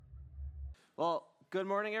Well, good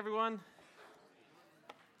morning, everyone.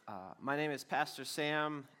 My name is Pastor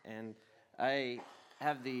Sam, and I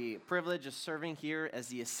have the privilege of serving here as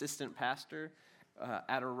the assistant pastor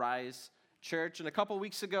at Arise Church. And a couple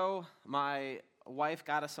weeks ago, my wife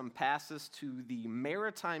got us some passes to the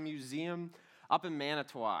Maritime Museum up in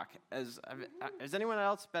Manitowoc. Has anyone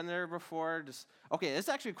else been there before? Okay, there's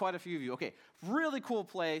actually quite a few of you. Okay, really cool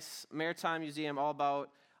place, Maritime Museum, all about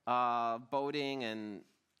boating and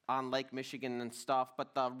on Lake Michigan and stuff.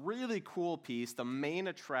 But the really cool piece, the main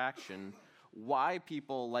attraction, why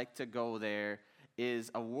people like to go there,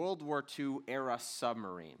 is a World War II era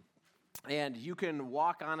submarine. And you can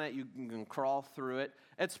walk on it, you can crawl through it.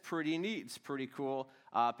 It's pretty neat, it's pretty cool.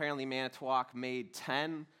 Apparently Manitowoc made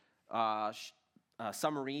 10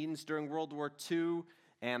 submarines during World War II,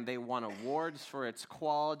 and they won awards for its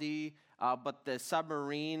quality. But the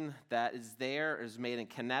submarine that is there is made in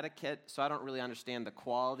Connecticut, so I don't really understand the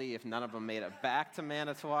quality if none of them made it back to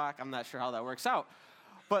Manitowoc. I'm not sure how that works out.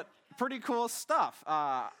 But pretty cool stuff.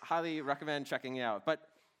 Highly recommend checking it out. But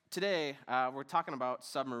today, we're talking about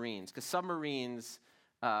submarines, because submarines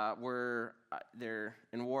they're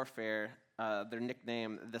in warfare, they're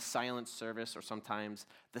nicknamed the silent service or sometimes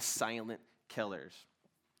the silent killers,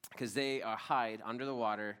 because they hide under the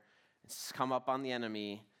water, come up on the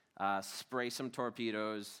enemy, spray some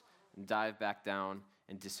torpedoes, and dive back down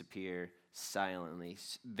and disappear silently.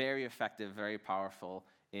 Very effective, very powerful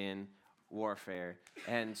in warfare.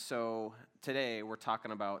 And so today we're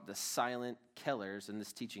talking about the silent killers in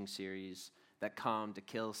this teaching series that come to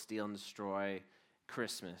kill, steal, and destroy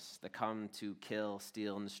Christmas, that come to kill,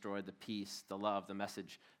 steal, and destroy the peace, the love, the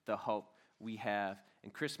message, the hope we have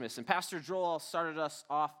in Christmas. And Pastor Joel started us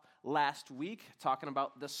off last week talking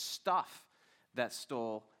about the stuff that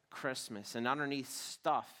stole Christmas. And underneath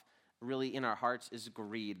stuff, really in our hearts, is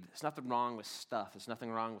greed. There's nothing wrong with stuff. There's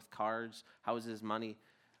nothing wrong with cars, houses, money.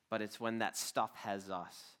 But it's when that stuff has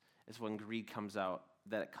us. It's when greed comes out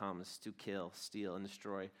that it comes to kill, steal, and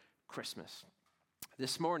destroy Christmas.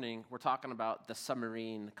 This morning, we're talking about the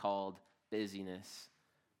submarine called busyness,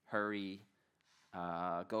 hurry,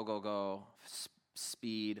 go,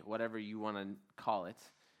 speed, whatever you want to call it.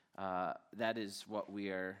 That is what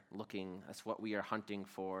that's what we are hunting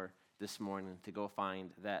for this morning, to go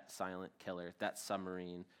find that silent killer, that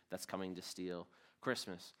submarine that's coming to steal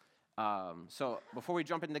Christmas. So before we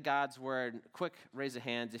jump into God's word, quick raise of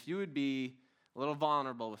hands. If you would be a little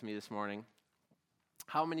vulnerable with me this morning,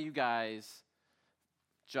 how many of you guys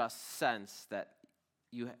just sense that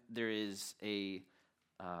there is a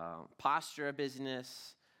posture of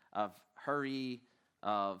busyness, of hurry,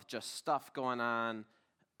 of just stuff going on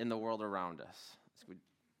in the world around us?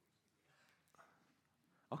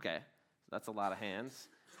 Okay, that's a lot of hands.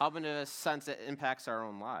 How many of us sense it impacts our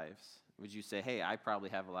own lives? Would you say, hey, I probably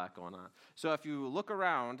have a lot going on? So if you look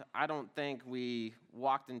around, I don't think we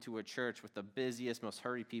walked into a church with the busiest, most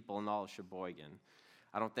hurried people in all of Sheboygan.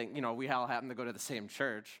 I don't think, we all happen to go to the same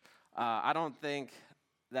church. I don't think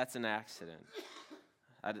that's an accident.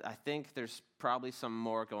 I think there's probably some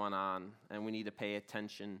more going on, and we need to pay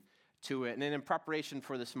attention to it. And then in preparation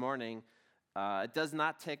for this morning, it does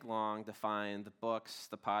not take long to find the books,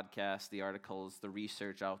 the podcasts, the articles, the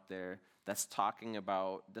research out there that's talking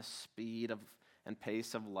about the speed and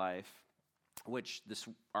pace of life, which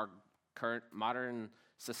our current modern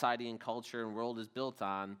society and culture and world is built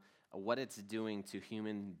on, what it's doing to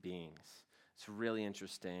human beings. It's really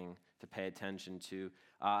interesting to pay attention to.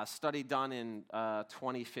 A study done in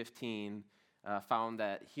 2015 found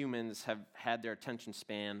that humans have had their attention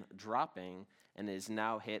span dropping and is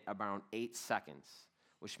now hit around 8 seconds,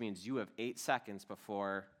 which means you have 8 seconds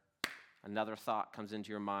before another thought comes into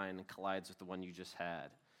your mind and collides with the one you just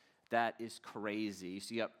had. That is crazy. You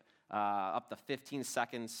see up to 15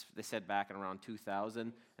 seconds, they said back in around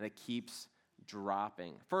 2000, and it keeps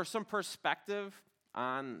dropping. For some perspective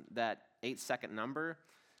on that 8-second number,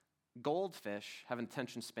 goldfish have an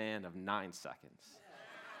attention span of 9 seconds.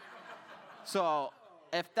 So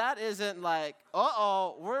if that isn't like,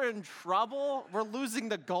 we're in trouble, we're losing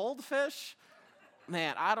the goldfish,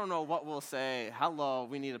 man, I don't know what we'll say. Hello,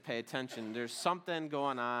 we need to pay attention. There's something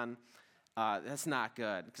going on that's not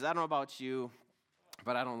good. Because I don't know about you,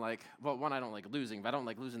 but I don't like losing, but I don't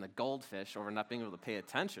like losing the goldfish over not being able to pay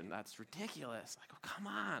attention. That's ridiculous. Like, come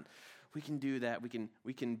on. We can do that.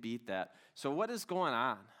 We can beat that. So what is going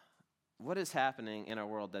on? What is happening in our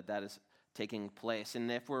world that is taking place? And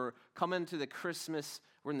if we're coming to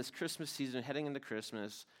we're in this Christmas season, heading into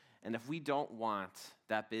Christmas, and if we don't want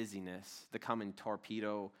that busyness to come and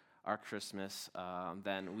torpedo our Christmas,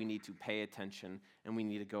 then we need to pay attention and we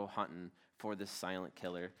need to go hunting for this silent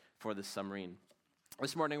killer, for this submarine.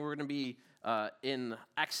 This morning we're going to be in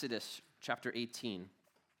Exodus chapter 18.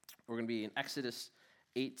 We're going to be in Exodus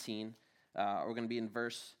 18. We're going to be in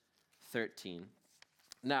verse 13.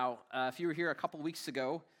 Now, if you were here a couple weeks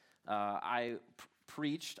ago, I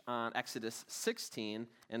preached on Exodus 16,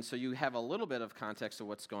 and so you have a little bit of context of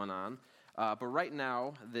what's going on. But right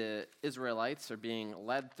now, the Israelites are being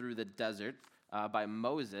led through the desert by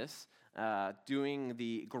Moses, doing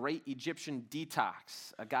the great Egyptian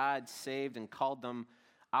detox. God saved and called them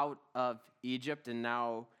out of Egypt, and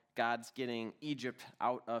now God's getting Egypt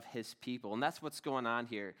out of his people. And that's what's going on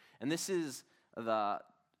here. And this is the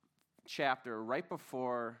chapter right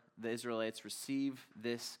before the Israelites receive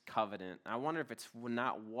this covenant. I wonder if it's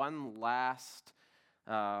not one last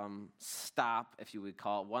stop, if you would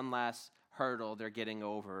call it, one last hurdle they're getting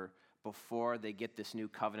over before they get this new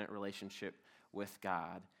covenant relationship with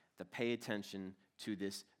God, to pay attention to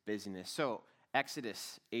this busyness. So,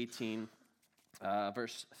 Exodus 18,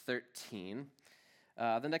 verse 13.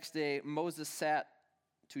 The next day, Moses sat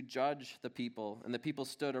to judge the people, and the people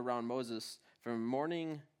stood around Moses from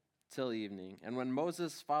morning till evening. And when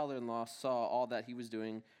Moses' father-in-law saw all that he was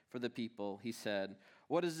doing for the people, he said,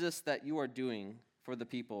 "What is this that you are doing for the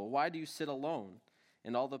people? Why do you sit alone,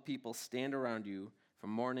 and all the people stand around you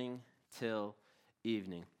from morning till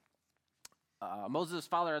evening?" Moses'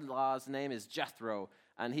 father-in-law's name is Jethro,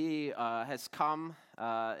 and he has come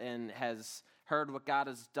and has heard what God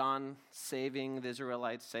has done, saving the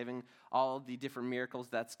Israelites, saving all the different miracles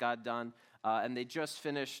that's God done. And they just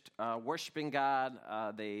finished worshiping God.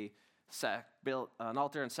 They built an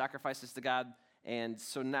altar and sacrifices to God. And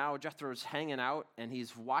so now Jethro's hanging out, and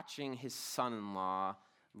he's watching his son-in-law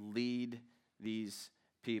lead these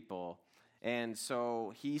people. And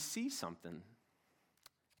so he sees something.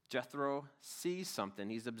 Jethro sees something.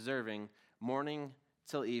 He's observing morning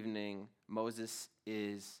till evening. Moses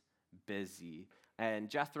is busy. And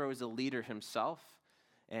Jethro is a leader himself.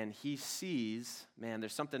 And he sees, man,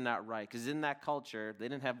 there's something not right. Because in that culture, they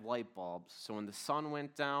didn't have light bulbs. So when the sun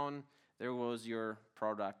went down, there was your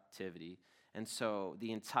productivity. And so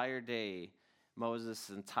the entire day, Moses'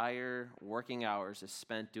 entire working hours is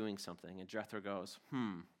spent doing something. And Jethro goes,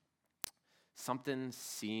 something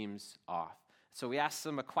seems off. So he asks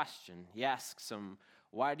him a question. He asks him,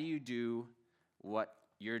 why do you do what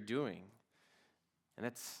you're doing? And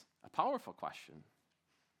it's a powerful question.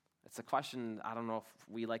 It's a question I don't know if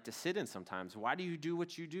we like to sit in sometimes. Why do you do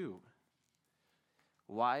what you do?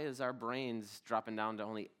 Why is our brains dropping down to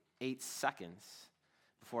only 8 seconds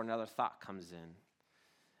before another thought comes in?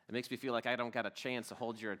 It makes me feel like I don't got a chance to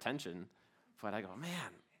hold your attention. But I go,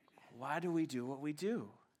 man, why do we do what we do?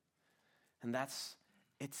 And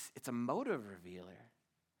it's a motive revealer.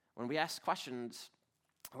 When we ask questions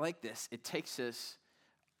like this, it takes us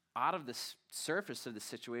out of the surface of the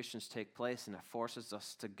situations take place, and it forces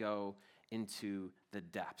us to go into the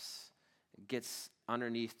depths. It gets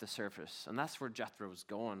underneath the surface. And that's where Jethro's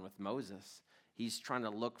going with Moses. He's trying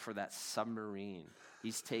to look for that submarine.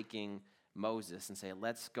 He's taking Moses and say,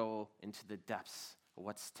 let's go into the depths of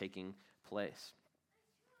what's taking place.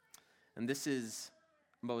 And this is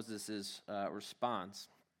Moses' response.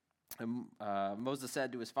 And, Moses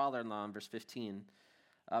said to his father-in-law in verse 15,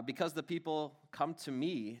 because the people come to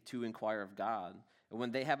me to inquire of God, and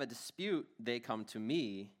when they have a dispute, they come to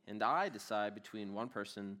me, and I decide between one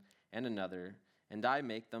person and another, and I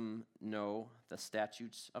make them know the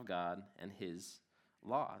statutes of God and his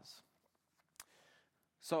laws.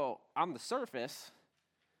 So on the surface,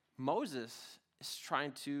 Moses is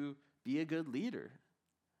trying to be a good leader.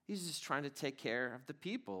 He's just trying to take care of the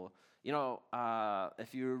people. You know,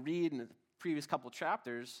 if you read in the previous couple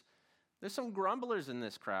chapters, there's some grumblers in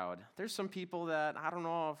this crowd. There's some people that I don't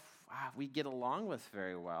know if we get along with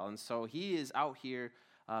very well. And so he is out here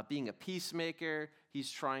being a peacemaker.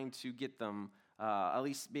 He's trying to get them at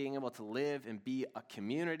least being able to live and be a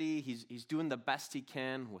community. He's doing the best he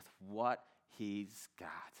can with what he's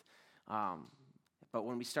got. But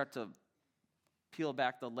when we start to peel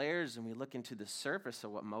back the layers and we look into the surface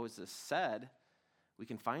of what Moses said, we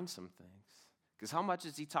can find some things. Because how much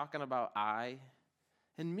is he talking about I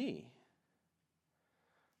and me?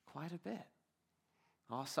 Quite a bit.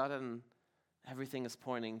 All of a sudden, everything is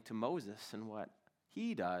pointing to Moses and what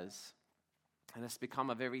he does. And it's become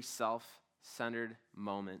a very self-centered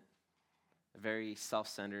moment, a very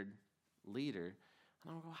self-centered leader.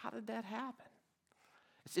 And I go, how did that happen?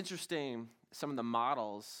 It's interesting, some of the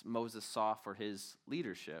models Moses saw for his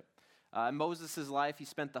leadership. In Moses' life, he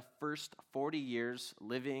spent the first 40 years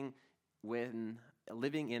living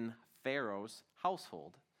in Pharaoh's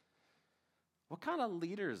household. What kind of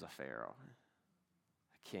leader is a pharaoh?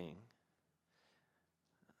 A king.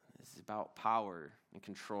 It's about power and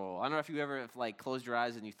control. I don't know if you ever closed your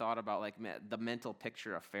eyes and you thought about the mental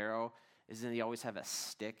picture of Pharaoh. Isn't he always have a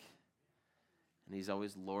stick? And he's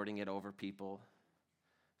always lording it over people.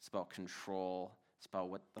 It's about control. It's about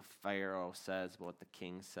what the Pharaoh says, what the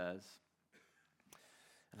king says.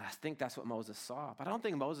 And I think that's what Moses saw. But I don't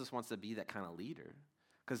think Moses wants to be that kind of leader.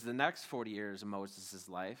 Because the next 40 years of Moses'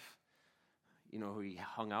 life, you know who he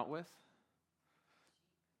hung out with?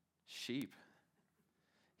 Sheep.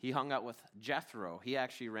 He hung out with Jethro. He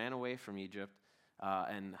actually ran away from Egypt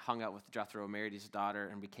and hung out with Jethro, married his daughter,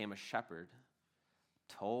 and became a shepherd.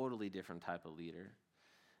 Totally different type of leader.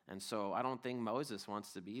 And so I don't think Moses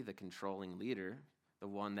wants to be the controlling leader, the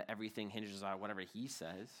one that everything hinges on whatever he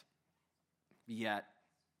says. Yet,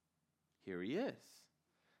 here he is.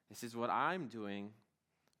 This is what I'm doing.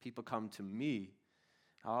 People come to me.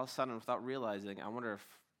 All of a sudden, without realizing, I wonder if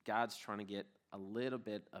God's trying to get a little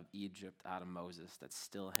bit of Egypt out of Moses that's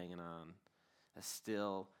still hanging on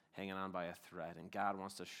by a thread. And God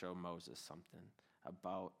wants to show Moses something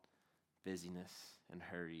about busyness and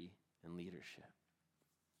hurry and leadership.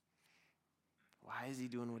 Why is he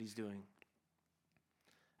doing what he's doing?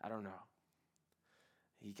 I don't know.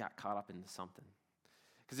 He got caught up into something.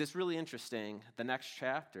 Because it's really interesting. The next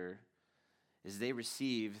chapter is they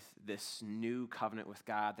receive this new covenant with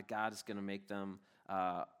God, that God is going to make them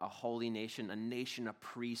a holy nation, a nation of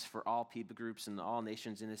priests for all people groups and all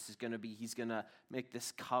nations. And he's going to make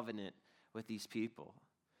this covenant with these people.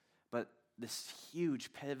 But this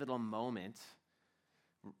huge pivotal moment,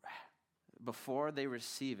 before they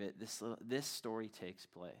receive it, this story takes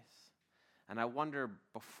place. And I wonder,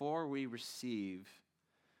 before we receive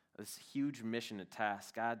this huge mission and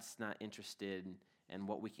task, God's not interested in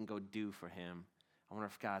what we can go do for him. I wonder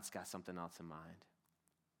if God's got something else in mind.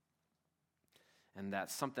 And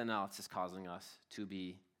that something else is causing us to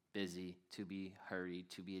be busy, to be hurried,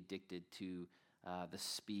 to be addicted to the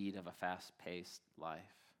speed of a fast-paced life.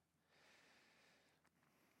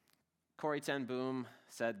 Corrie ten Boom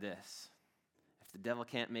said this: if the devil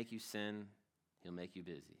can't make you sin, he'll make you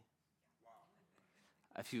busy. Wow.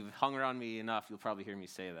 If you've hung around me enough, you'll probably hear me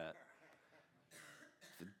say that.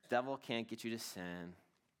 If the devil can't get you to sin,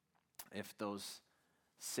 if those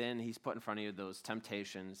sin he's put in front of you, those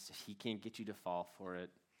temptations, he can't get you to fall for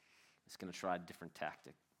it, he's going to try a different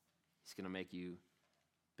tactic. He's going to make you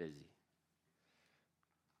busy.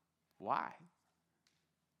 Why?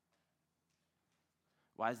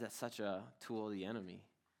 Why is that such a tool of the enemy?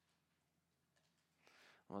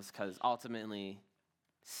 Well, it's because ultimately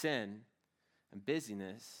sin and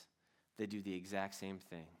busyness, they do the exact same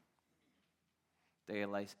thing. They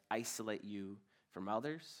isolate you from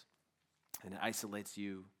others, and it isolates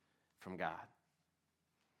you from God.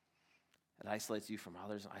 It isolates you from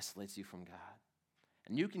others and isolates you from God.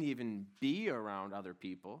 And you can even be around other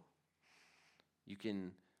people. You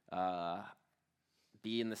can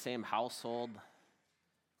be in the same household.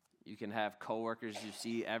 You can have coworkers you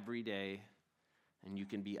see every day, and you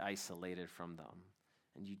can be isolated from them,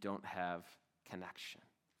 and you don't have connection.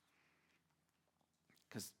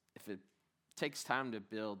 Because if it takes time to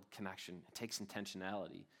build connection, it takes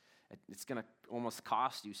intentionality. It's going to almost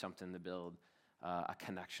cost you something to build a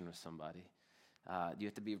connection with somebody. You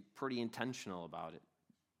have to be pretty intentional about it.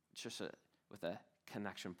 It's just with a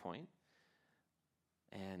connection point.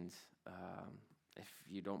 And if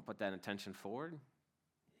you don't put that intention forward,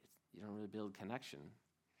 you don't really build connection.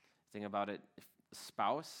 Think about it, if a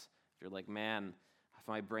spouse, if you're like, man, if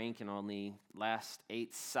my brain can only last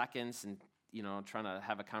 8 seconds and, trying to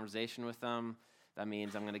have a conversation with them, that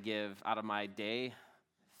means I'm going to give out of my day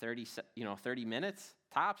 30 minutes,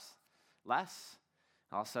 tops, less.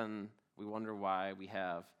 All of a sudden, we wonder why we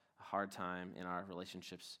have a hard time in our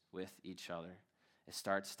relationships with each other. It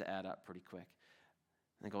starts to add up pretty quick.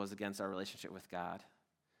 And it goes against our relationship with God,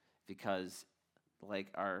 because like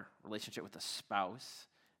our relationship with a spouse,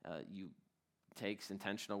 takes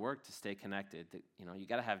intentional work to stay connected. You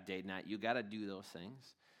got to have date night. You got to do those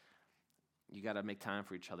things. You got to make time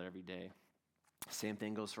for each other every day. Same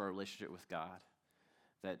thing goes for our relationship with God.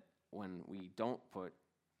 That when we don't put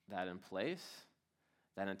that in place,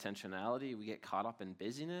 that intentionality, we get caught up in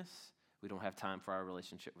busyness. We don't have time for our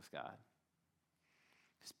relationship with God.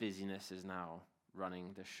 Because busyness is now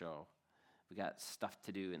running the show. We got stuff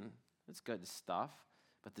to do, and it's good stuff,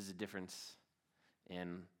 but there's a difference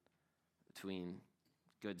between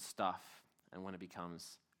good stuff and when it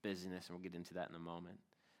becomes busyness, and we'll get into that in a moment.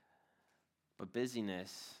 But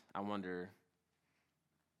busyness, I wonder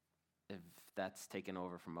if that's taken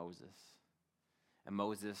over from Moses. And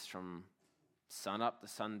Moses, from sun up to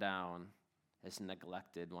sundown, has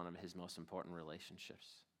neglected one of his most important relationships.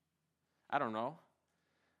 I don't know.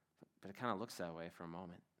 but it kind of looks that way for a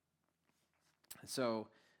moment. So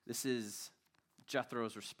this is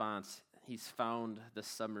Jethro's response. He's found the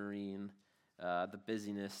submarine, the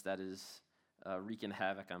busyness that is wreaking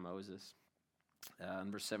havoc on Moses.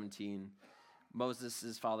 In verse 17,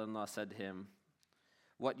 Moses' father-in-law said to him,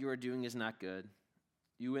 "What you are doing is not good.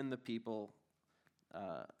 You and the people,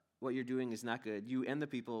 what you're doing is not good. You and the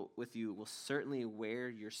people with you will certainly wear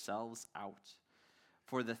yourselves out,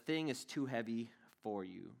 for the thing is too heavy for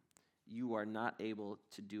you. You are not able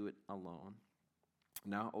to do it alone.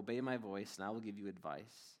 Now obey my voice, and I will give you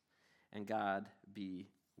advice, and God be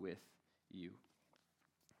with you."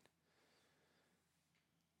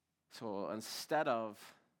 So instead of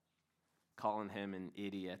calling him an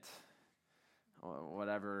idiot or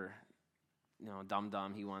whatever,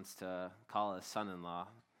 dum-dum he wants to call his son-in-law,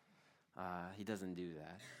 he doesn't do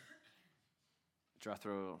that.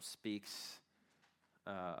 Jethro speaks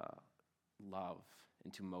love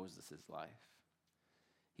into Moses' life.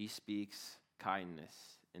 He speaks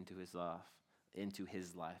kindness into his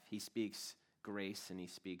life. He speaks grace and he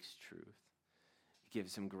speaks truth. He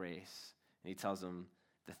gives him grace and he tells him,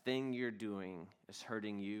 the thing you're doing is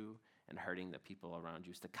hurting you and hurting the people around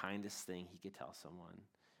you. It's the kindest thing he could tell someone.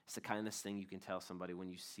 It's the kindest thing you can tell somebody when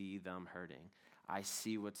you see them hurting. I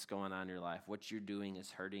see what's going on in your life. What you're doing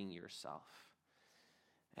is hurting yourself.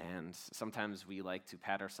 And sometimes we like to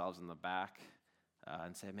pat ourselves on the back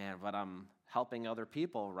and say, man, but I'm helping other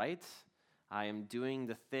people, right? I am doing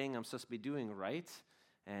the thing I'm supposed to be doing, right?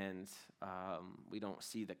 And we don't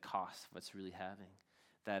see the cost of what's really having.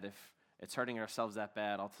 That if it's hurting ourselves that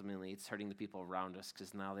bad, ultimately it's hurting the people around us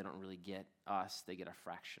because now they don't really get us, they get a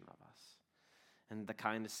fraction of us. And the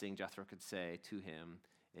kindest thing Jethro could say to him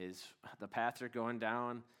is, the path you're going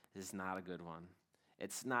down is not a good one.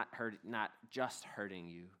 It's not just hurting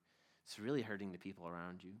you. It's really hurting the people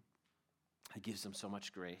around you. He gives them so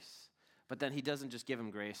much grace. But then he doesn't just give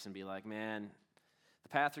him grace and be like, man, the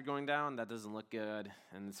path you're going down, that doesn't look good,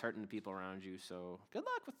 and it's hurting the people around you, so good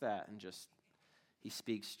luck with that. And he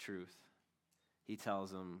speaks truth. He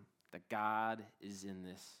tells them that God is in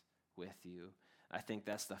this with you. I think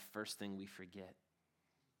that's the first thing we forget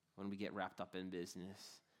when we get wrapped up in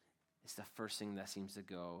business. It's the first thing that seems to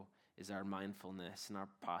go is our mindfulness and our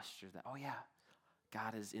posture that, oh yeah,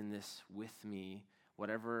 God is in this with me.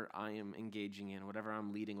 Whatever I am engaging in, whatever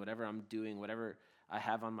I'm leading, whatever I'm doing, whatever I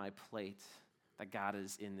have on my plate, that God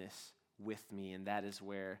is in this with me, and that is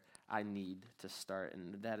where I need to start,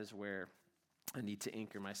 and that is where I need to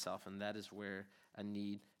anchor myself, and that is where I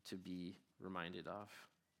need to be reminded of.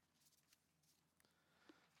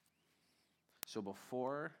 So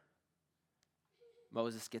before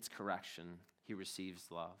Moses gets correction, he receives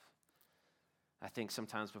love. I think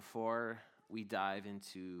sometimes before we dive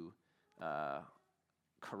into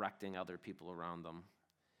correcting other people around them,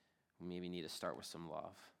 we maybe need to start with some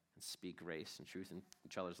love and speak grace and truth in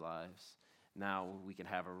each other's lives. Now we can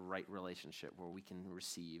have a right relationship where we can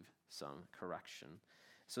receive some correction.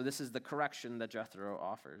 So this is the correction that Jethro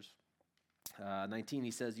offers. 19,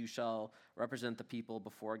 he says, "You shall represent the people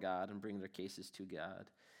before God and bring their cases to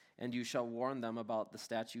God. And you shall warn them about the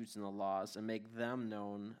statutes and the laws and make them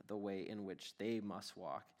known the way in which they must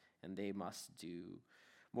walk and they must do.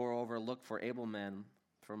 Moreover, look for able men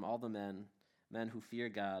from all the men who fear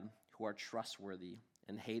God, who are trustworthy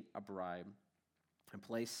and hate a bribe, and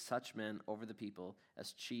place such men over the people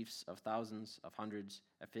as chiefs of thousands, of hundreds,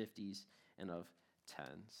 of fifties, and of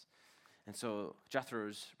tens." And so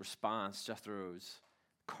Jethro's response, Jethro's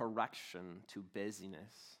correction to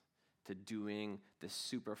busyness, to doing this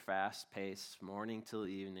super fast-paced morning till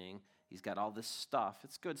evening, he's got all this stuff.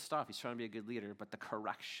 It's good stuff. He's trying to be a good leader, but the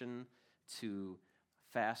correction to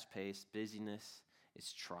fast-paced busyness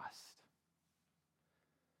is trust.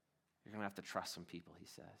 You're going to have to trust some people, he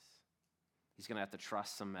says. He's going to have to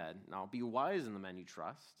trust some men. Now, be wise in the men you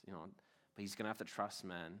trust, but he's going to have to trust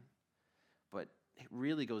men. But it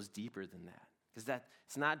really goes deeper than that, because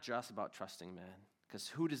it's not just about trusting men, because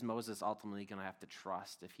who does Moses ultimately going to have to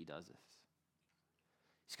trust if he does this?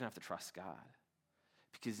 He's going to have to trust God,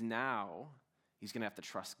 because now he's going to have to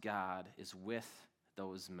trust God is with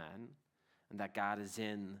those men, and that God is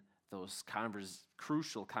in those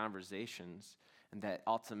crucial conversations, and that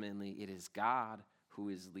ultimately it is God who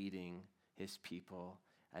is leading his people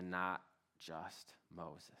and not just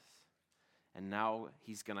Moses. And now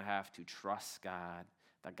he's going to have to trust God,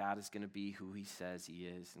 that God is going to be who he says he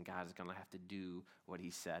is, and God is going to have to do what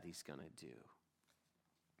he said he's going to do.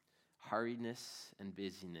 Hurriedness and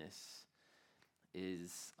busyness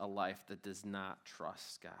is a life that does not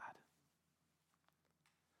trust God.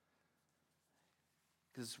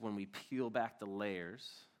 Because when we peel back the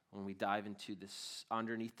layers, when we dive into this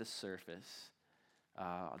underneath the surface,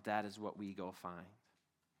 that is what we go find.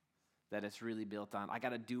 That it's really built on, I got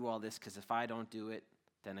to do all this because if I don't do it,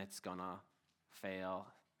 then it's going to fail.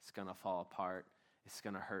 It's going to fall apart. It's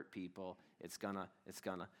going to hurt people.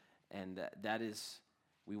 And that is,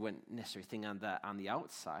 we wouldn't necessarily think on that on the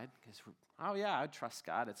outside because, oh yeah, I would trust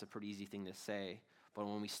God. It's a pretty easy thing to say. But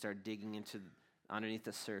when we start digging into underneath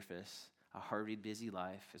the surface, a hurried, busy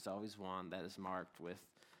life is always one that is marked with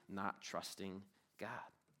not trusting God.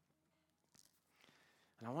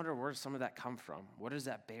 And I wonder where does some of that come from? What is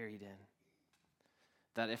that buried in?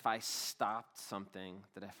 That if I stopped something,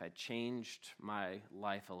 that if I changed my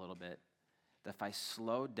life a little bit, that if I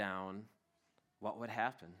slowed down, what would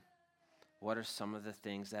happen? What are some of the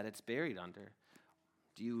things that it's buried under?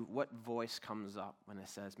 What voice comes up when it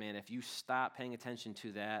says, man, if you stop paying attention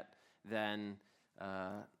to that, then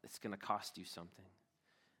it's going to cost you something?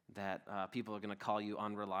 That people are going to call you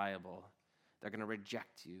unreliable. They're going to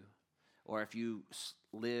reject you. Or if you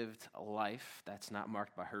lived a life that's not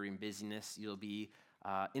marked by hurry and busyness, you'll be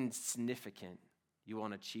insignificant. You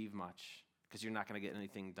won't achieve much because you're not going to get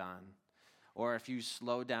anything done. Or if you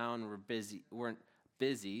slow down or weren't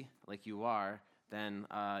busy like you are, then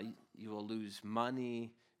you will lose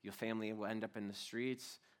money. Your family will end up in the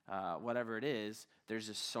streets. Whatever it is, there's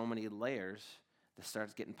just so many layers that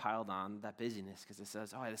starts getting piled on that busyness because it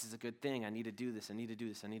says, oh, this is a good thing. I need to do this. I need to do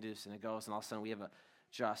this. I need to do this. And it goes, and all of a sudden we have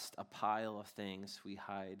just a pile of things we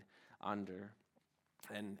hide under.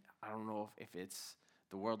 And I don't know if it's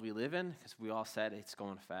the world we live in, because we all said it's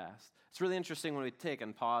going fast. It's really interesting when we take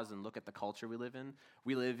and pause and look at the culture we live in.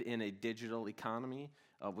 We live in a digital economy,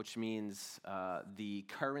 which means the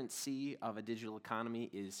currency of a digital economy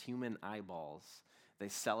is human eyeballs. They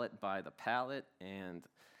sell it by the pallet and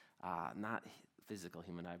not physical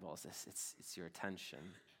human eyeballs. It's your attention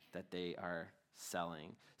that they are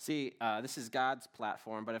selling. See, this is God's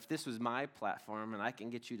platform, but if this was my platform and I can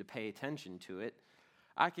get you to pay attention to it,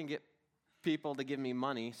 I can get people to give me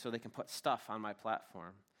money so they can put stuff on my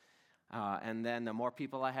platform. And then the more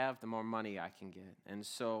people I have, the more money I can get. And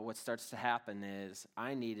so what starts to happen is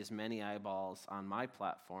I need as many eyeballs on my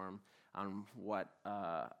platform on what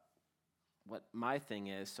my thing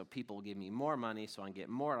is, so people will give me more money so I can get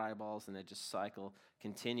more eyeballs, and it just cycle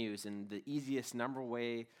continues. And the easiest number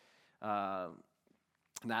way,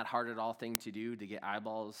 not hard at all thing to do to get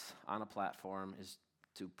eyeballs on a platform is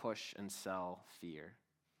to push and sell fear.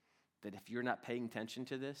 That if you're not paying attention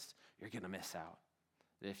to this, you're going to miss out.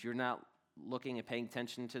 That if you're not looking and paying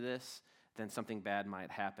attention to this, then something bad might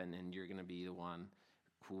happen and you're going to be the one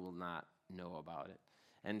who will not know about it.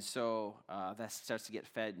 And so that starts to get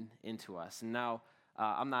fed into us. And now,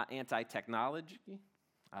 I'm not anti-technology.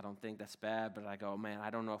 I don't think that's bad, but I go, man, I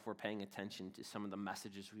don't know if we're paying attention to some of the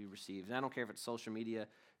messages we receive. And I don't care if it's social media,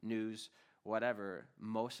 news, whatever.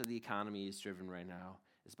 Most of the economy is driven right now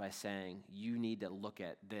is by saying, you need to look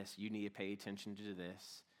at this. You need to pay attention to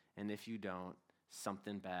this. And if you don't,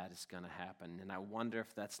 something bad is going to happen. And I wonder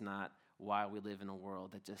if that's not why we live in a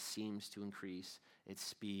world that just seems to increase its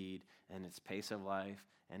speed and its pace of life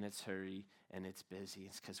and its hurry and its busy.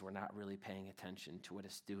 It's because we're not really paying attention to what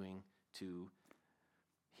it's doing to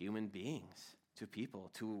human beings, to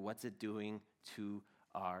people, to what's it doing to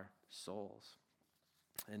our souls.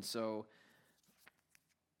 And so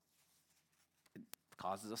it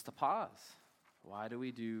causes us to pause. Why do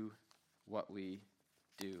we do what we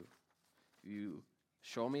do? You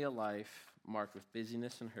show me a life marked with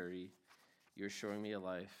busyness and hurry. You're showing me a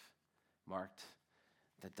life marked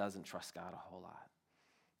that doesn't trust God a whole lot.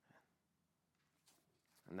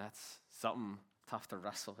 And that's something tough to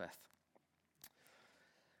wrestle with.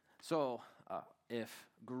 So, if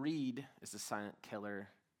greed is the silent killer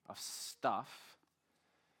of stuff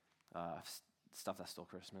that stole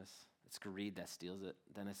Christmas, it's greed that steals it,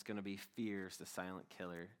 then it's going to be fear is the silent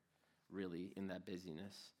killer, really, in that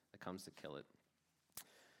busyness that comes to kill it.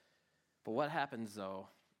 But what happens, though,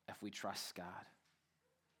 if we trust God?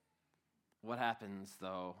 What happens,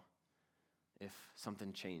 though, if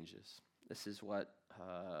something changes? This is what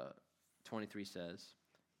 23 says.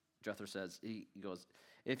 Jethro says, he goes,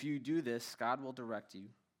 if you do this, God will direct you.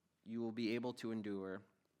 You will be able to endure,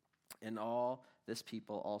 and all this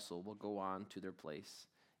people also will go on to their place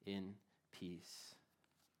in peace.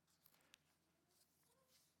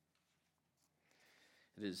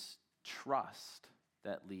 It is trust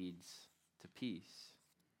that leads to peace.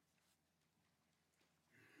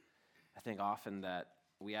 I think often that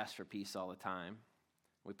we ask for peace all the time.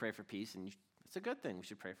 We pray for peace, and it's a good thing. We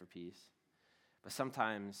should pray for peace. But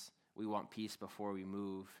sometimes we want peace before we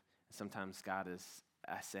move. And sometimes God is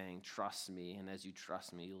saying, trust me, and as you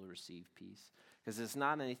trust me, you'll receive peace. Because it's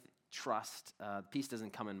not any trust. Peace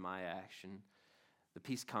doesn't come in my action. The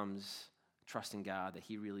peace comes trusting God that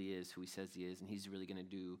he really is who he says he is, and he's really going to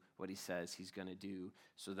do what he says he's going to do.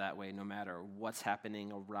 So that way, no matter what's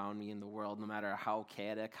happening around me in the world, no matter how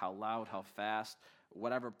chaotic, how loud, how fast,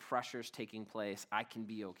 whatever pressure's taking place, I can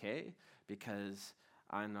be okay because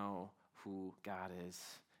I know who God is.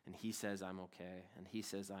 And he says I'm okay, and he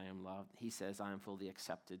says I am loved. He says I am fully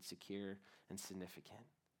accepted, secure, and significant.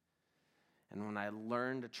 And when I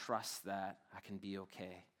learn to trust that, I can be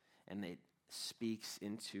okay. And it speaks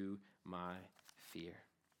into my fear.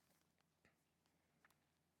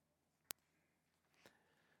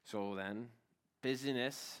 So then,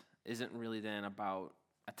 busyness isn't really then about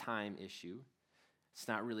a time issue. It's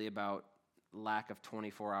not really about lack of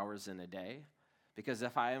 24 hours in a day. Because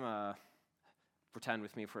if I am pretend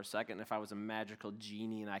with me for a second, if I was a magical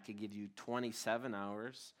genie and I could give you 27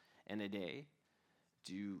 hours in a day,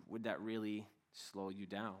 would that really slow you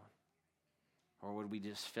down? Or would we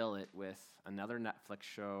just fill it with another Netflix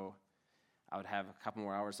show? I would have a couple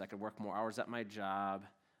more hours. I could work more hours at my job.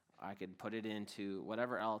 I could put it into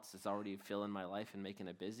whatever else is already filling my life and making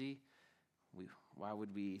it busy. Why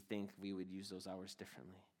would we think we would use those hours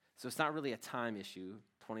differently? So it's not really a time issue,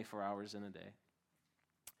 24 hours in a day.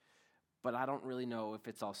 But I don't really know if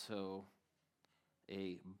it's also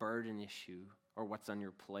a burden issue or what's on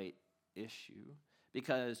your plate issue.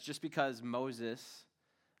 Because just because Moses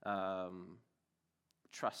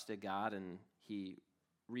trusted God and he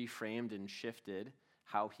reframed and shifted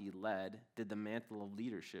how he led, did the mantle of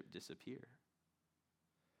leadership disappear?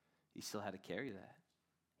 He still had to carry that.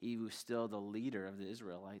 He was still the leader of the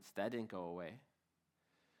Israelites. That didn't go away.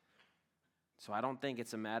 So I don't think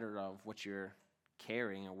it's a matter of what you're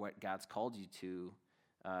carrying or what God's called you to.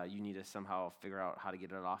 You need to somehow figure out how to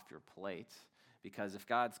get it off your plate. Because if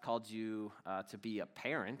God's called you to be a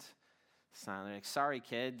parent, it's not like, sorry,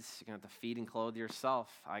 kids, you're going to have to feed and clothe yourself.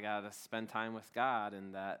 I got to spend time with God,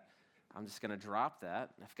 and that I'm just going to drop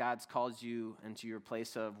that. If God's called you into your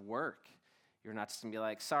place of work, you're not just going to be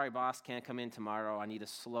like, sorry, boss, can't come in tomorrow. I need to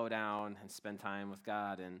slow down and spend time with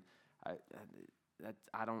God. And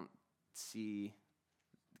I don't see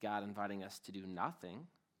God inviting us to do nothing.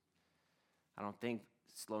 I don't think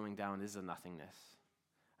slowing down is a nothingness.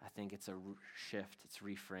 I think it's a shift. It's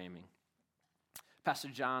reframing. Pastor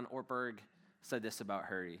John Ortberg said this about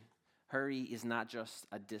hurry. Hurry is not just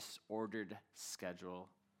a disordered schedule.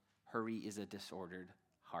 Hurry is a disordered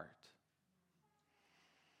heart.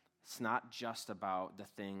 It's not just about the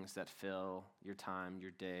things that fill your time,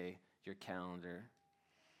 your day, your calendar.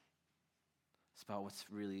 It's about what's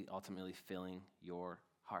really ultimately filling your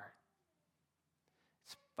heart.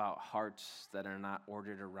 It's about hearts that are not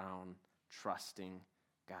ordered around trusting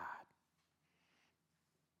God.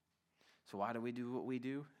 So why do we do what we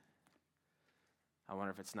do? I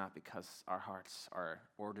wonder if it's not because our hearts are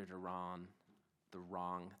ordered around the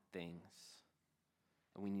wrong things.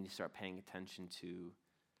 And we need to start paying attention to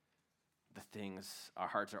the things our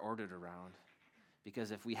hearts are ordered around.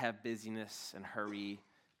 Because if we have busyness and hurry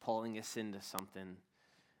pulling us into something,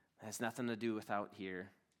 it has nothing to do with out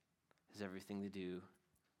here. It has everything to do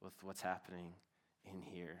with what's happening in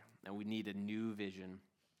here. And we need a new vision,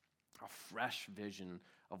 a fresh vision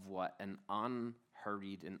of what an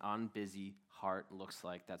unhurried and unbusy heart looks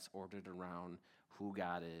like that's ordered around who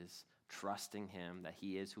God is, trusting him that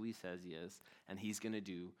he is who he says he is, and he's going to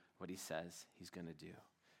do what he says he's going to do.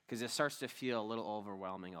 Because it starts to feel a little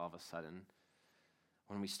overwhelming all of a sudden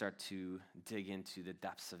when we start to dig into the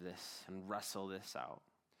depths of this and wrestle this out.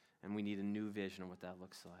 And we need a new vision of what that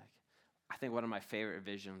looks like. I think one of my favorite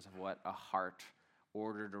visions of what a heart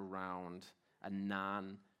ordered around a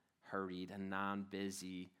non-hurried, a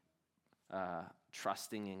non-busy,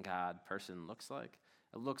 trusting in God person looks like.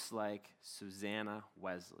 It looks like Susanna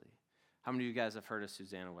Wesley. How many of you guys have heard of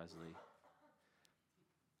Susanna Wesley?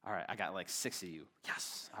 All right, I got like 6 of you.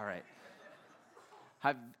 Yes, all right.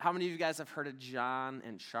 How many of you guys have heard of John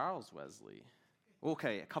and Charles Wesley?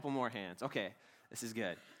 Okay, a couple more hands. Okay, this is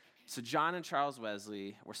good. So John and Charles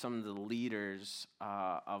Wesley were some of the leaders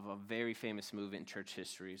of a very famous movement in church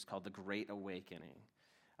history. It's called the Great Awakening,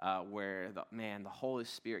 where the Holy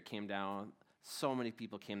Spirit came down. So many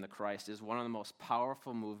people came to Christ. It was one of the most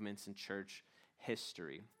powerful movements in church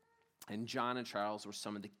history. And John and Charles were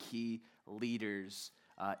some of the key leaders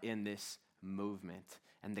in this movement.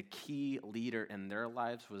 And the key leader in their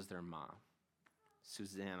lives was their mom,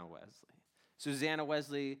 Susanna Wesley. Susanna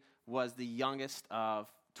Wesley was the youngest of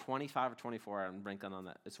 25 or 24, I'm blanking on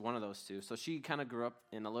that. It's one of those two. So she kind of grew up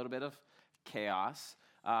in a little bit of chaos.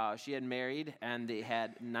 She had married, and they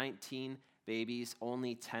had 19 babies,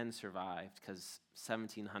 only 10 survived because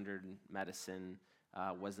 1700 medicine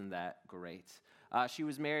wasn't that great. She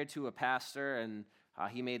was married to a pastor, and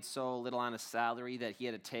he made so little on his salary that he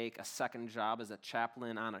had to take a second job as a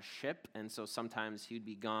chaplain on a ship, and so sometimes he'd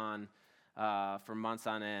be gone for months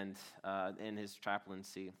on end in his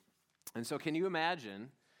chaplaincy. And so can you imagine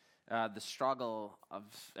the struggle of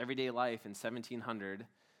everyday life in 1700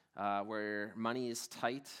 where money is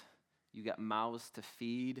tight, you got mouths to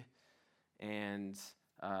feed, and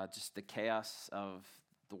just the chaos of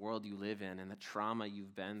the world you live in and the trauma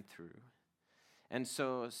you've been through. And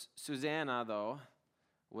so Susanna, though,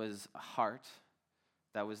 was a heart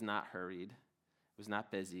that was not hurried, was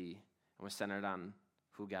not busy, and was centered on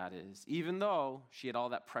who God is, even though she had all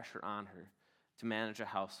that pressure on her to manage a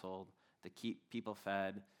household, to keep people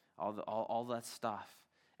fed, all that stuff.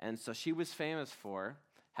 And so she was famous for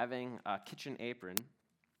having a kitchen apron,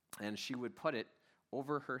 and she would put it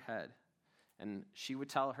over her head. And she would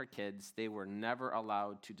tell her kids they were never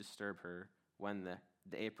allowed to disturb her when the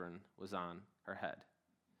apron was on her head,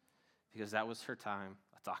 because that was her time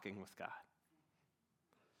of talking with God.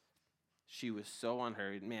 She was so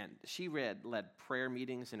unhurried. Man, she led prayer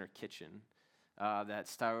meetings in her kitchen that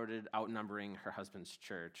started outnumbering her husband's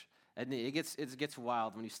church. And it gets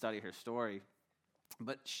wild when you study her story.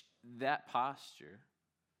 But that posture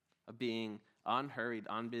of being unhurried,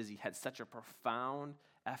 unbusy, had such a profound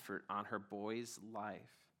effort on her boys' life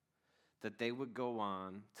that they would go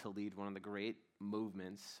on to lead one of the great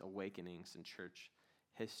movements, awakenings in church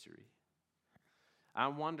history. I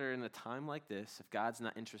wonder in a time like this if God's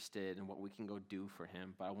not interested in what we can go do for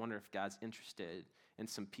him, but I wonder if God's interested in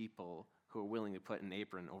some people who are willing to put an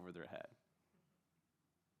apron over their head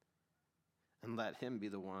and let him be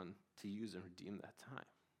the one to use and redeem that time.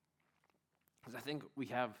 Because I think we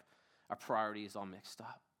have our priorities all mixed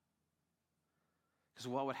up. Because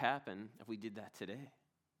what would happen if we did that today?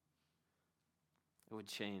 It would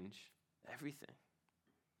change everything.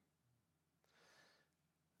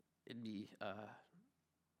 It'd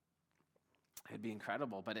be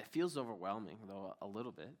incredible, but it feels overwhelming, though, a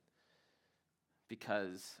little bit.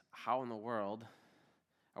 Because how in the world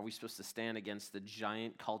are we supposed to stand against the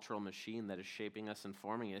giant cultural machine that is shaping us and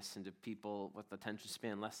forming us into people with attention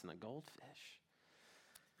span less than a goldfish?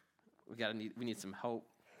 We need some hope.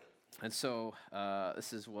 And so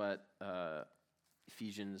this is what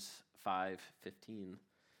Ephesians 5:15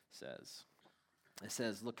 says. It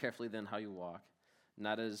says, "Look carefully then how you walk,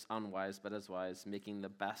 not as unwise, but as wise, making the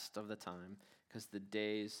best of the time, because the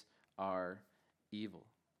days are evil."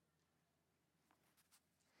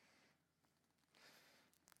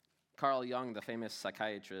 Carl Jung, the famous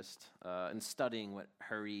psychiatrist, in studying what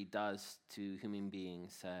hurry does to human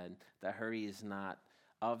beings, said that hurry is not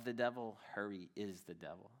of the devil, hurry is the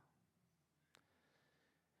devil.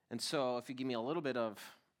 And so if you give me a little bit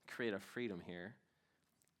of creative freedom here,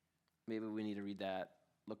 maybe we need to read that.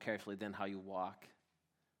 Look carefully then how you walk,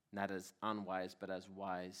 not as unwise, but as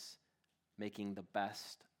wise, making the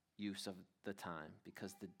best use of the time,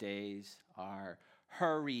 because the days are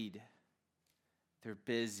hurried. They're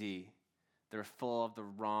busy. They're full of the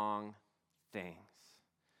wrong things.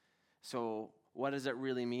 So what does it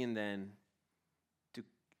really mean then to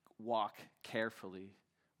walk carefully?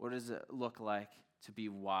 What does it look like to be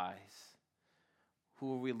wise?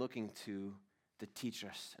 Who are we looking to teach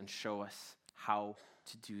us and show us how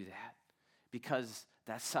to do that? Because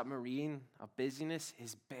that submarine of busyness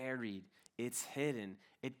is buried. It's hidden.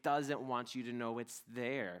 It doesn't want you to know it's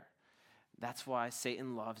there. That's why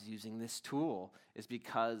Satan loves using this tool, is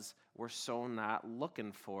because we're so not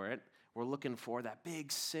looking for it. We're looking for that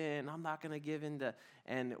big sin. I'm not going to give in to,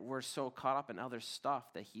 and we're so caught up in other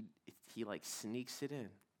stuff that he like sneaks it in.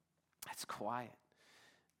 It's quiet.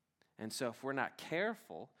 And so if we're not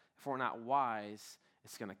careful, if we're not wise,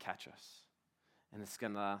 it's going to catch us. And it's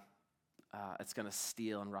going to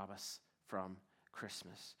steal and rob us from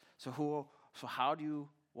Christmas. So how do you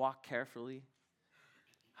walk carefully?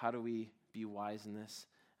 How do we be wise in this?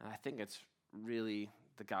 And I think it's really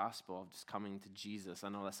the gospel of just coming to Jesus. I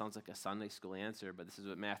know that sounds like a Sunday school answer, but this is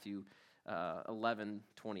what Matthew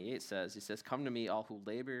 11:28 says. He says, "Come to me, all who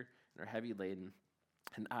labor and are heavy laden,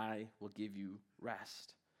 and I will give you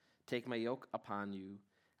rest. Take my yoke upon you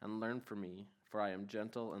and learn from me, for I am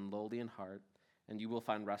gentle and lowly in heart, and you will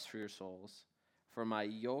find rest for your souls. For my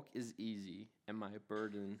yoke is easy and my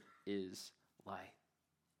burden is light."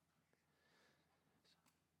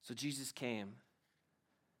 So Jesus came,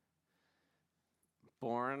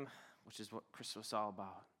 born, which is what Christmas is all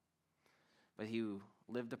about. But he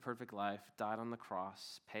lived a perfect life, died on the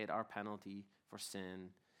cross, paid our penalty for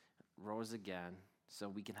sin, rose again so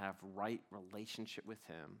we can have right relationship with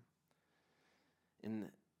him. And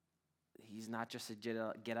he's not just a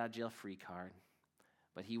get-out-of-jail-free card,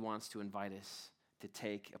 but he wants to invite us to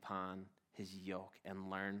take upon his yoke and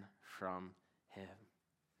learn from him.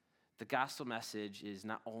 The gospel message is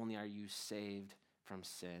not only are you saved from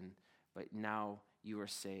sin, but now you are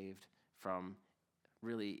saved from,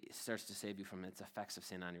 really it starts to save you from its effects of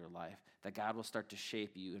sin on your life. That God will start to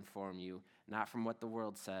shape you and form you, not from what the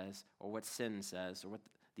world says or what sin says or what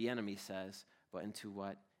the enemy says, but into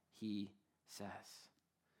what he says.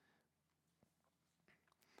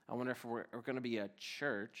 I wonder if we're going to be a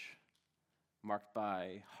church marked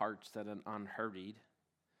by hearts that are unhurried,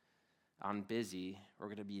 unbusy. We're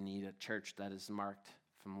going to be need a church that is marked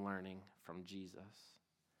from learning from Jesus.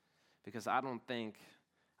 Because I don't think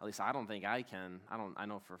I can. I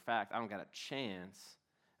know for a fact I don't got a chance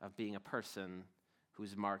of being a person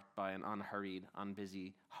who's marked by an unhurried,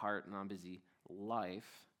 unbusy heart and unbusy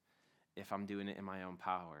life if I'm doing it in my own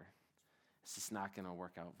power. It's just not going to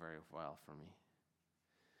work out very well for me.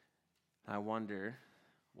 I wonder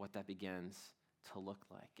what that begins to look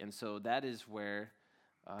like. And so that is where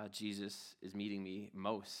Jesus is meeting me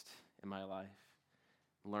most in my life,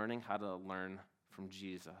 learning how to learn from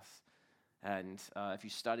Jesus. And if you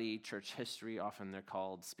study church history, often they're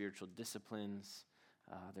called spiritual disciplines.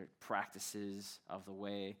 They're practices of the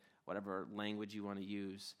way, whatever language you want to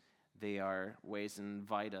use. They are ways to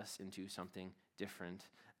invite us into something different.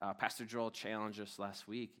 Pastor Joel challenged us last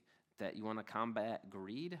week that you want to combat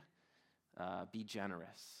greed, be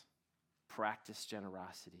generous. Practice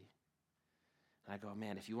generosity. And I go,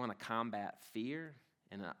 man, if you want to combat fear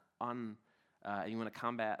and you want to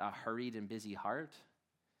combat a hurried and busy heart,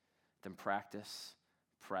 then practice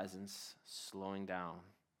presence, slowing down.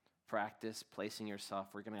 Practice placing yourself.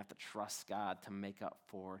 We're going to have to trust God to make up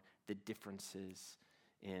for the differences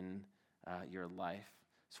in your life.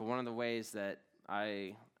 So one of the ways that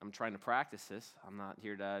I'm trying to practice this, I'm not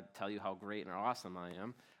here to tell you how great and awesome I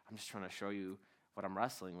am. I'm just trying to show you what I'm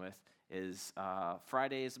wrestling with. Is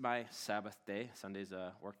Friday is my Sabbath day. Sunday's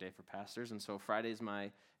a work day for pastors. And so Friday is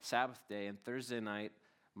my Sabbath day. And Thursday night,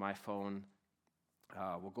 my phone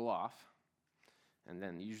will go off. And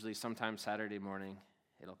then usually sometime Saturday morning,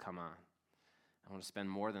 it'll come on. I want to spend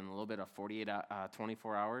more than a little bit of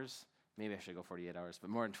 24 hours. Maybe I should go 48 hours, but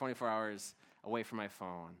more than 24 hours away from my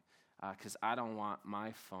phone. Because I don't want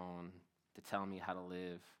my phone to tell me how to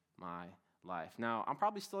live my life. Now, I'm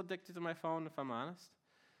probably still addicted to my phone if I'm honest.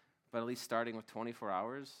 But at least starting with 24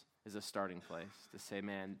 hours is a starting place to say,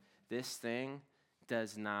 man, this thing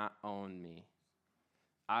does not own me.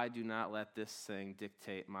 I do not let this thing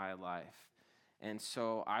dictate my life. And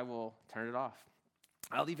so I will turn it off.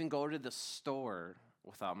 I'll even go to the store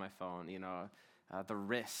without my phone, the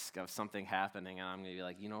risk of something happening. And I'm going to be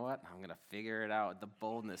like, you know what? I'm going to figure it out. The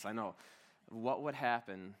boldness. I know what would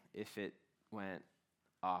happen if it went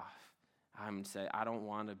off. I'm going to say, I don't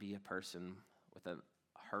want to be a person with a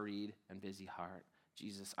hurried and busy heart.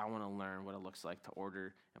 Jesus, I want to learn what it looks like to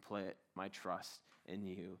order and put my trust in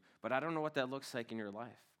you. But I don't know what that looks like in your life.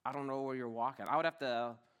 I don't know where you're walking. I would have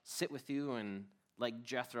to sit with you and like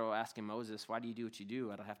Jethro asking Moses, why do you do what you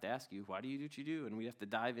do? I'd have to ask you, why do you do what you do? And we'd have to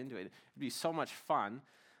dive into it. It'd be so much fun.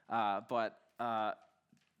 But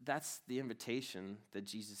that's the invitation that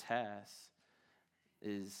Jesus has,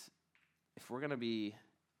 is if we're going to be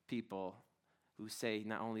people who say,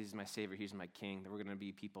 not only is my Savior, he's my King, that we're going to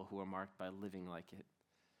be people who are marked by living like it.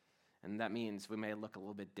 And that means we may look a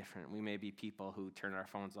little bit different. We may be people who turn our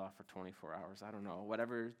phones off for 24 hours. I don't know.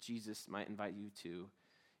 Whatever Jesus might invite you to,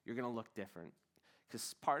 you're going to look different.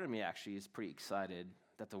 Because part of me actually is pretty excited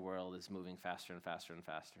that the world is moving faster and faster and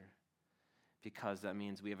faster. Because that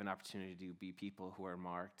means we have an opportunity to be people who are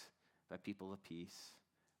marked by people of peace,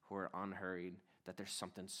 who are unhurried, that there's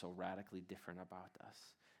something so radically different about us.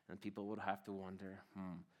 And people would have to wonder,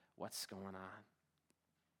 what's going on?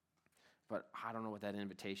 But I don't know what that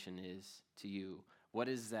invitation is to you. What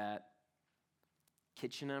is that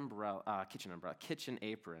kitchen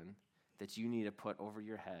apron that you need to put over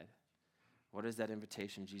your head? What is that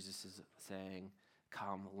invitation Jesus is saying?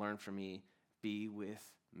 Come, learn from me, be with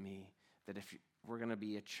me. That if we're going to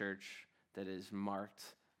be a church that is marked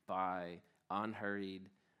by unhurried,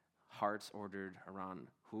 hearts ordered around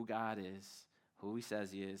who God is, who he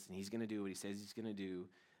says he is, and he's going to do what he says he's going to do,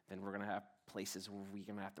 then we're going to have places where we're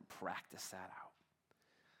going to have to practice that out.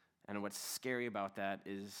 And what's scary about that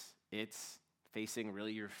is it's facing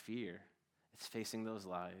really your fear. It's facing those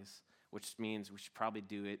lies, which means we should probably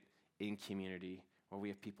do it in community where we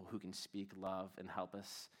have people who can speak love and help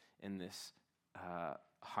us in this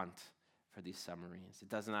hunt for these submarines. It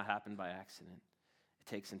does not happen by accident. It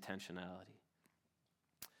takes intentionality.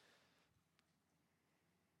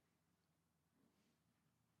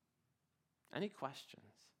 Any questions?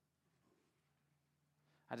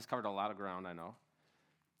 I just covered a lot of ground, I know.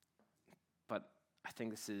 But I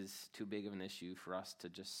think this is too big of an issue for us to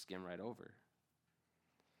just skim right over.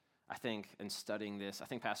 I think in studying this, I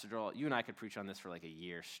think, Pastor Joel, you and I could preach on this for like a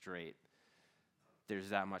year straight. There's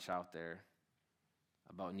that much out there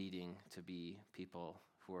about needing to be people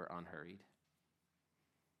who are unhurried.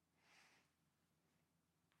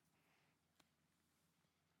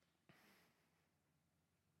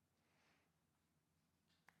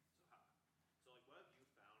 So like, what have you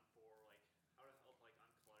found for like how to help like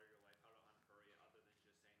unclutter your life, how to unhurry it, other than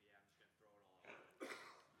just saying, yeah, I'm just gonna throw it all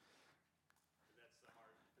out there? Because that's the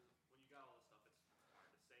hard. Because when you got all this stuff, it's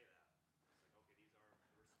hard to say that. It's like, okay, these are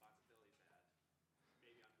the responsibilities that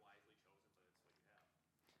maybe unwisely chosen, but it's what you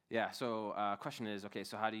have. Yeah, so question is, okay,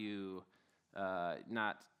 so how do you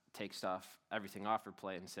not take everything off your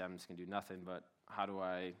plate and say, I'm just going to do nothing, but how do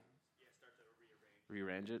I Start to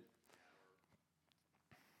rearrange it?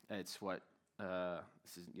 It's what,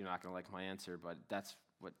 you're not going to like my answer, but that's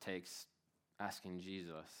what takes asking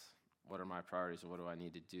Jesus, what are my priorities and what do I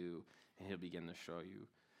need to do? And he'll begin to show you.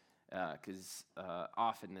 Because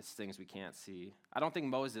often it's things we can't see. I don't think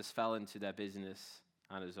Moses fell into that busyness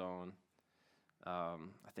on his own. I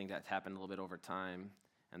think that happened a little bit over time,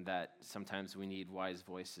 and that sometimes we need wise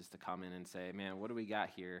voices to come in and say, man, what do we got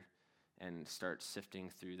here? And start sifting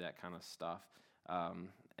through that kind of stuff.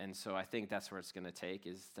 And so I think that's where it's going to take,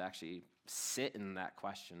 is to actually sit in that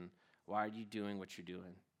question. Why are you doing what you're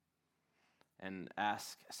doing? And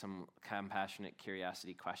ask some compassionate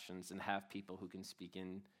curiosity questions and have people who can speak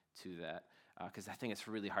into that. Because I think it's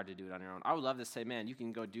really hard to do it on your own. I would love to say, man, you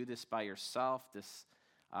can go do this by yourself.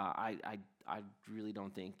 I really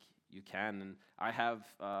don't think you can. And I have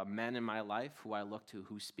men in my life who I look to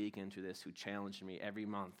who speak into this, who challenge me every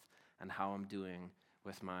month on how I'm doing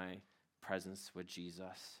with my presence with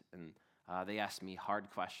Jesus. And they ask me hard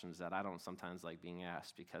questions that I don't sometimes like being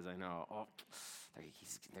asked, because I know,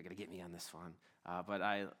 they're going to get me on this one. But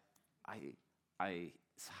I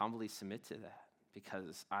humbly submit to that,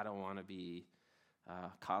 because I don't want to be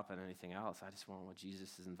caught up in anything else. I just want what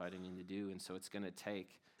Jesus is inviting me to do. And so it's going to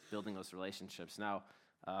take building those relationships. Now,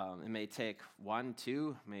 it may take 1,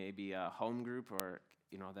 2, maybe a home group or,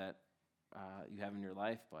 that you have in your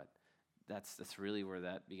life, but that's really where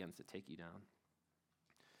that begins to take you down.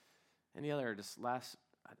 Any other just last,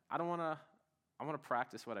 I want to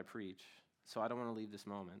practice what I preach, so I don't want to leave this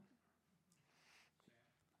moment.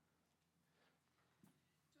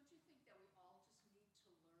 Don't you think that we all just need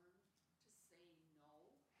to learn to say no?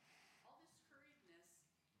 All this hurriedness,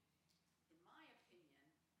 in my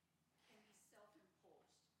opinion, can be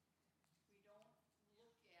self-imposed. We don't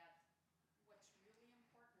look at what's really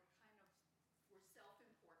important. We're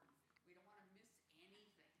self-important. We don't want to miss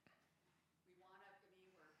anything. We're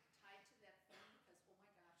tied to that phone because, oh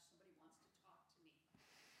my gosh, somebody wants to talk to me.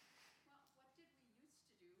 Well, what did we used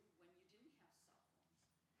to do when you didn't have cell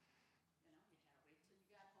phones? You had to wait till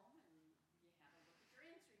you got home and you had to look at your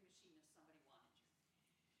answering machine if somebody wanted you.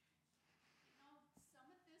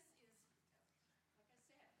 Some of this is,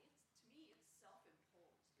 like I said, to me, it's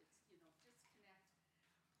self-imposed. It's, disconnect,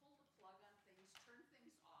 pull the plug on things, turn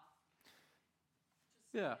things off. Just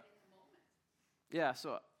get in the moment. Yeah,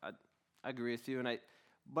 so I agree with you,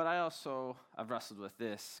 but I've wrestled with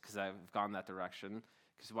this because I've gone that direction.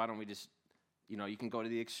 Because why don't we just, you can go to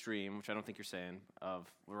the extreme, which I don't think you're saying,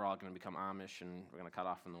 of we're all going to become Amish and we're going to cut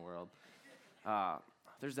off from the world.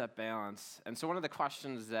 There's that balance. And so one of the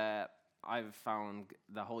questions that I've found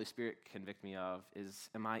the Holy Spirit convict me of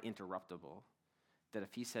is, am I interruptible? That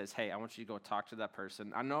if he says, hey, I want you to go talk to that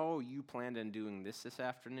person. I know you planned on doing this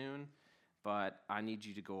afternoon, but I need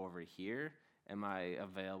you to go over here. Am I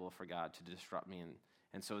available for God to disrupt me?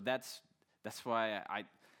 And so that's why I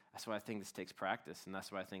think this takes practice, and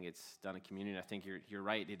that's why I think it's done in community. I think you're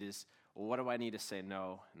right. It is, well, what do I need to say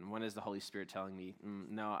no? And when is the Holy Spirit telling me,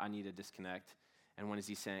 no, I need to disconnect? And when is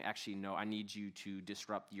he saying, actually, no, I need you to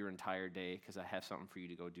disrupt your entire day because I have something for you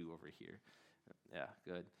to go do over here? Yeah,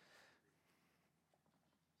 good. Sam.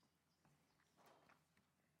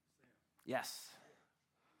 Yes.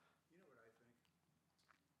 You know what I think?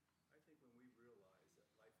 I think when we realize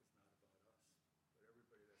that life is not about us, but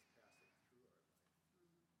everybody that's passing through our life, we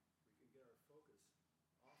can get our focus off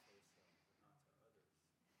ourselves and onto others.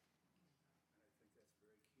 And I think that's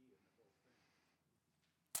very key in the whole thing.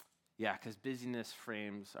 Yeah, because busyness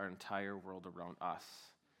frames our entire world around us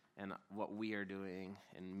and what we are doing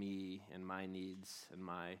and me and my needs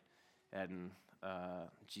and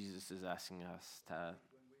Jesus is asking us to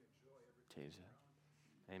When we enjoy everything change it. around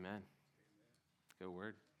us. Amen. Good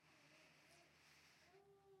word. I think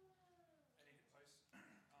advice on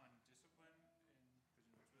discipline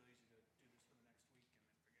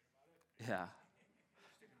Yeah.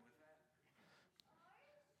 Sticking with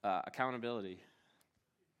that? Accountability.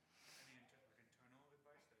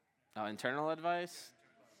 Any internal advice that? Internal advice?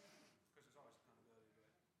 Because there's always accountability,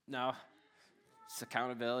 but No, it's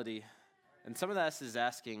accountability. And some of that is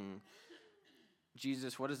asking,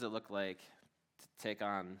 Jesus, what does it look like to take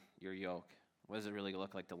on your yoke? What does it really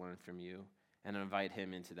look like to learn from you? And invite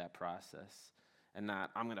him into that process. And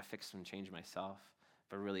not, I'm going to fix and change myself.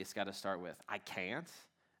 But really, it's got to start with, I can't,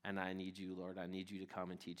 and I need you, Lord. I need you to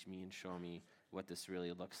come and teach me and show me what this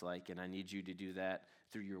really looks like. And I need you to do that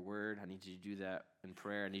through your word. I need you to do that in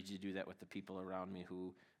prayer. I need you to do that with the people around me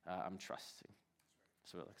who I'm trusting.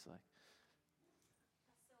 That's what it looks like.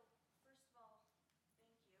 So, first of all,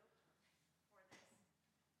 thank you for this,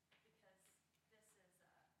 because this is, this is something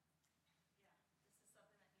that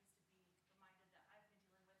needs to be reminded that I've been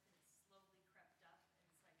dealing with, and it's slowly crept up, and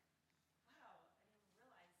it's like, wow, I didn't even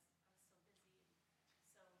realize I was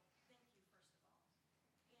so busy. So, thank you,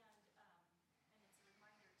 first of all. And it's a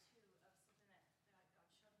reminder, too, of something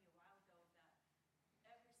that God showed me a while ago,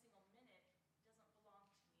 that every single minute doesn't belong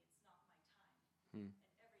to me. It's not my time. Hmm.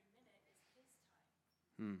 And every minute is his time.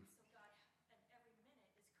 Hmm. So God, and every minute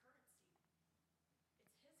is currency. It's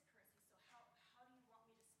his currency. So how do you want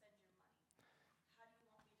me to spend your money? How do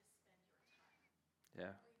you want me to spend your time?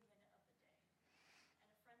 Yeah. Every minute of the day.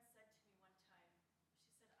 And a friend said to me one time,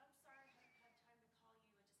 she said, I'm sorry I haven't had time to call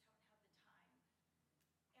you. I just haven't had the time.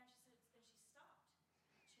 And she said, and she stopped.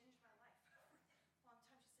 It changed my life for a long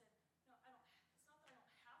time. She said, no, it's not that I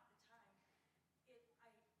don't have the time. I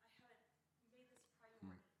haven't made this a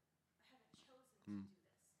priority. I haven't chosen to do this. And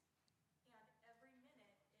every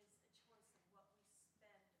minute is a choice of what we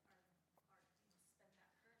spend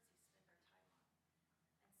spend that currency,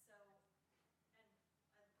 spend our time on. And so,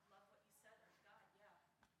 and I love what you said, God, yeah.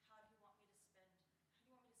 How do you want me to spend your time? And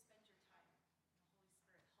the Holy Spirit, help me to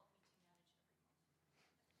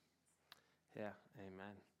manage every moment. Yeah,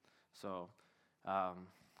 amen. So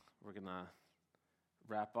we're going to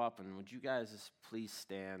wrap up, and would you guys just please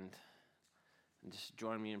stand and just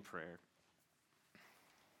join me in prayer?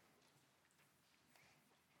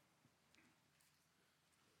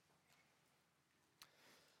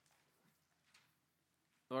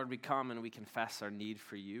 Lord, we come and we confess our need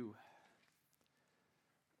for you,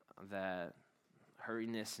 that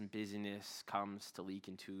hurriness and busyness comes to leak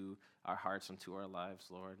into our hearts, into our lives,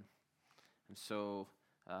 Lord. And so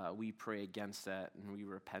we pray against that, and we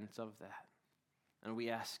repent of that. And we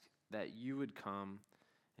ask that you would come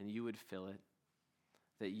and you would fill it,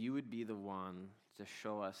 that you would be the one to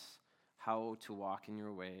show us how to walk in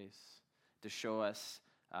your ways, to show us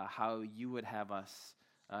how you would have us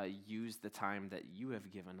use the time that you have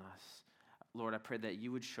given us. Lord, I pray that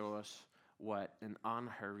you would show us what an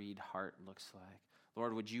unhurried heart looks like.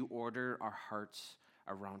 Lord, would you order our hearts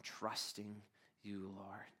around trusting you,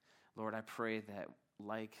 Lord? Lord, I pray that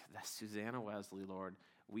like that Susanna Wesley, Lord,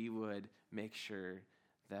 we would make sure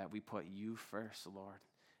that we put you first, Lord.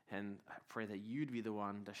 And I pray that you'd be the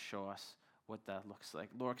one to show us what that looks like.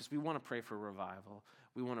 Lord, because we want to pray for revival.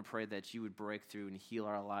 We want to pray that you would break through and heal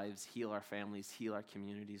our lives, heal our families, heal our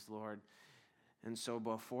communities, Lord. And so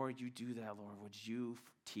before you do that, Lord, would you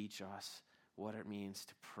teach us what it means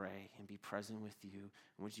to pray and be present with you?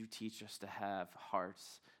 And would you teach us to have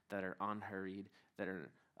hearts that are unhurried, that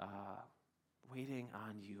are waiting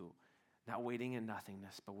on you, not waiting in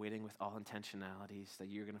nothingness, but waiting with all intentionalities, that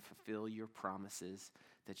you're going to fulfill your promises,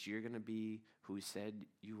 that you're going to be who you said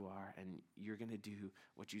you are, and you're going to do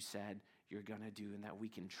what you said you're going to do, and that we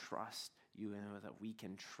can trust you, and that we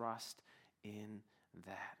can trust in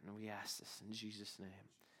that. And we ask this in Jesus' name.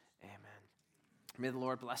 Amen. May the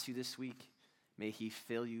Lord bless you this week. May he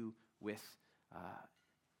fill you with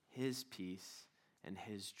his peace and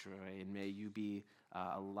his joy, and may you be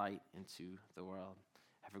a light into the world.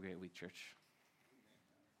 Have a great week, church.